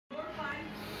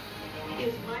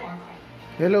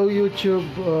Hello YouTube,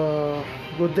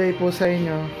 good day po sa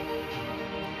inyo.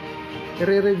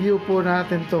 I-review po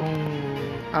natin tong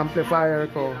amplifier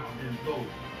ko.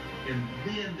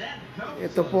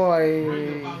 Ito po ay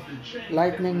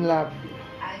Lightning Lab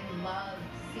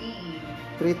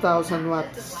 3000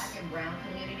 watts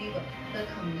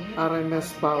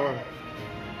RMS power.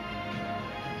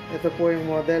 Ito po yung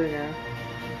model niya.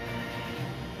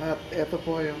 At ito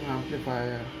po yung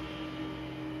amplifier.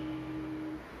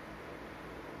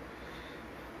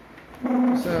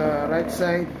 Sa right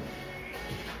side,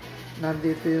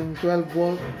 nandito yung 12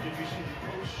 volt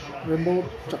remote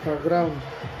tsaka ground.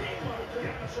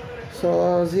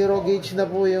 So 0 gauge na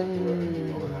po yung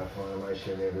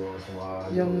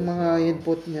mga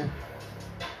input niya,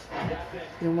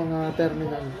 yung mga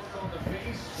terminal.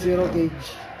 0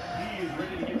 gauge.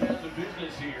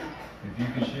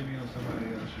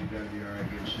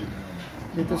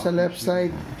 Dito sa left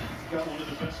side,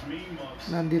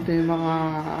 nandito yung mga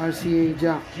RCA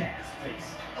jack.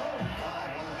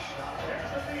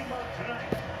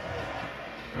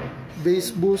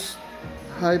 Bass boost,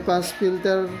 high pass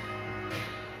filter,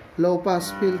 low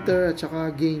pass filter, at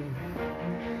saka gain.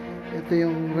 Ito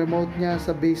yung remote niya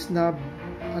sa bass knob,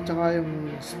 at saka yung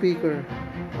speaker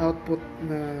output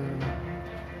na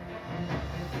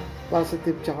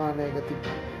positive tsaka negative.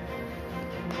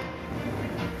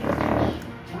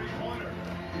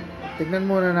 Tignan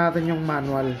muna natin yung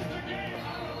manual.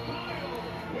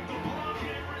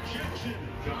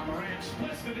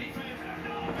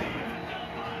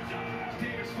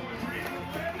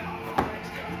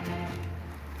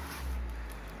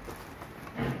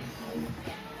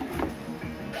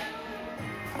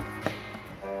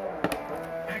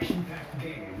 Action-packed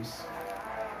games.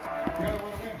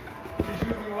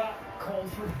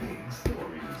 Calls for big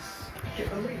stories.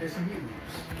 Get the latest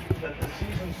news. That the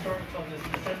season starts on this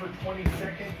December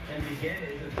 22nd and begin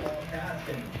is its fall cast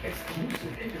and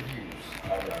exclusive interviews.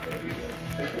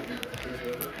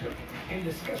 And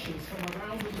discussions from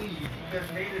around the league.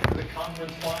 They've made it to the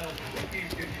conference finals.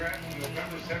 Rookies get drafted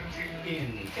November 17th.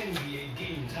 In NBA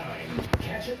Game Time.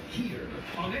 Catch it here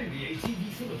on NBA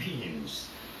TV Philippines.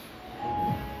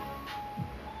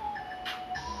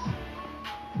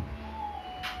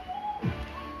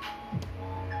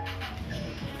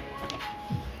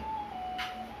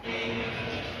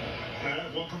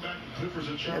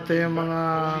 Ito yung mga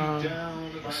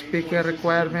speaker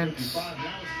requirements.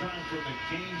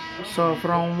 So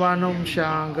from 1 ohm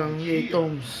siya hanggang 8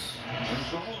 ohms.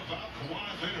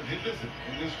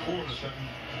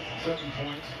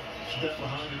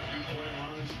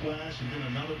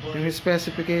 Yung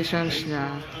specifications niya.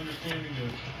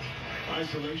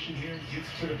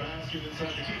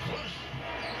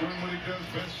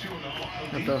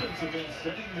 Ito.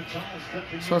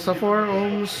 So sa 4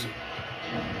 ohms,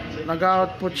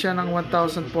 nag-output siya ng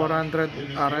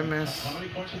 1,400 RMS.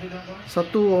 Sa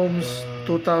 2 ohms,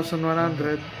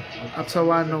 2,100. At sa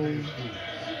 1 ohm,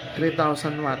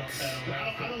 3,000 watts.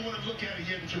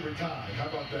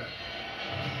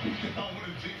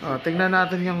 Tingnan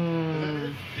natin yung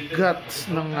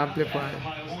guts ng amplifier.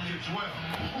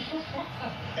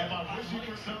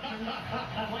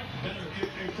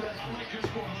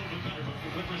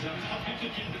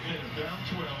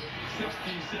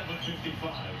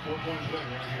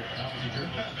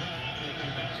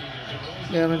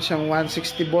 Meron siyang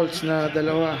 160 volts na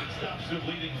dalawa.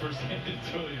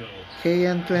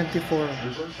 KN24,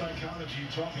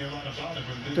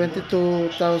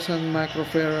 22,000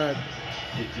 microfarad.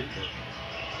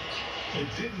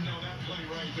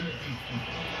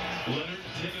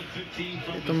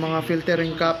 Itong mga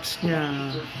filtering caps niya.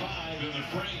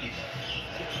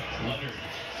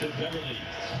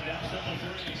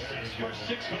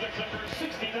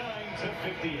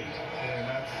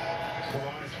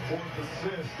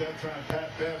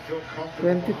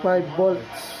 $25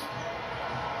 volts,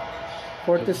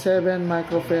 47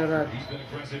 microfarad.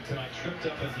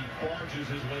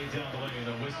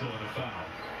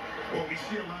 Well, we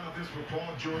see a lot of this with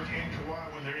Paul George and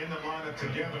Kawhi when they're in the lineup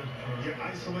together. You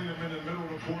isolate them in the middle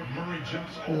of the court. Murray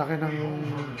jumps over. Laki ng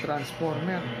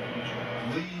transformer.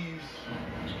 Leaves.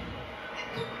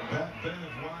 That bend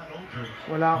is wide open.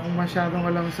 Wala akong masyadong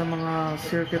alam sa mga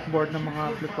circuit board ng mga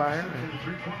amplifier.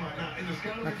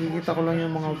 Nakikita ko lang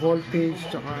yung mga voltage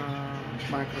tsaka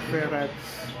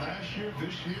microfarads. Last year,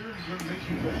 this year, he's going to make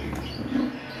you pay.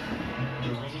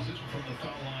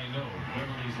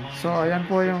 So ayan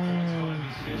po yung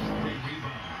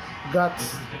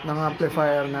guts ng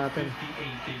amplifier natin.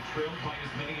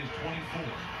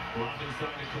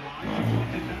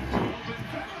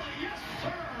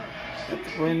 Ito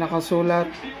po yung nakasulat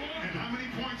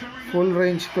Full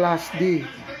range Class D.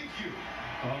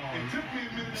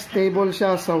 Stable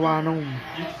siya sa 1 ohm.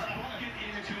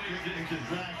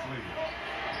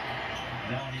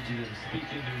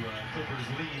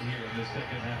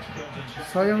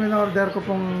 So yung in-order ko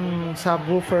pong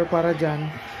subwoofer para dyan,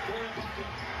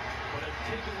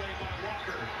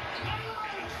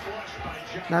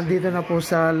 nandito na po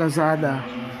sa Lazada.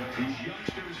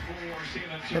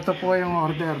 Ito po yung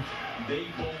order.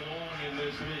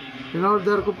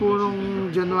 In-order ko po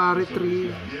nung January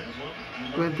 3,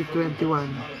 2021.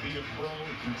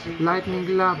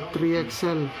 Lightning Lab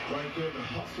 3XL.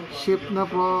 Ship na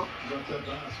po.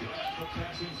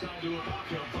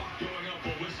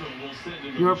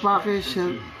 Your package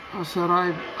has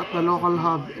arrived at the local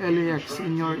hub LAX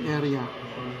in your area.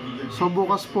 So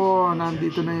bukas po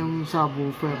nandito na yung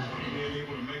subwoofer.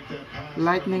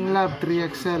 Lightning Lab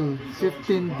 3XL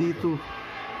 15D2.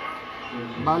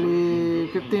 Bali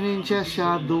 15 inches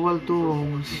siya, dual 2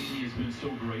 ohms.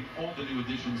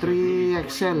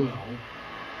 3XL.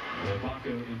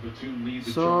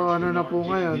 So ano na po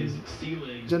ngayon,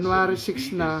 January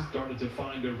 6 na,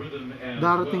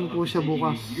 darating po siya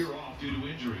bukas.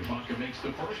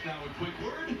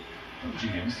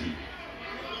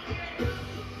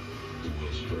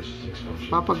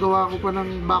 Papagawa ko pa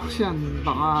ng box yan,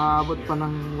 baka abot pa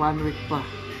ng 1 week pa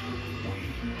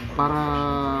para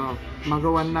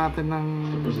magawan natin ng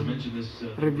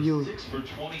review.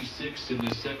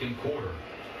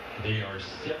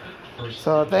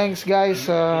 So thanks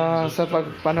guys sa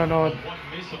pagpanonood.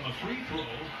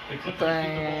 Ito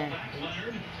ay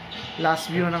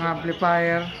last view ng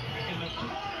amplifier.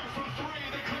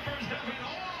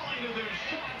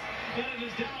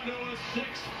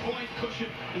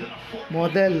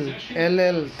 Model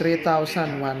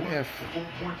LL-3000.1F.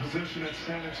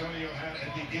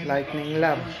 Lightning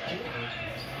Lab.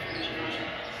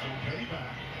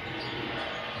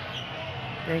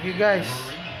 Thank you guys.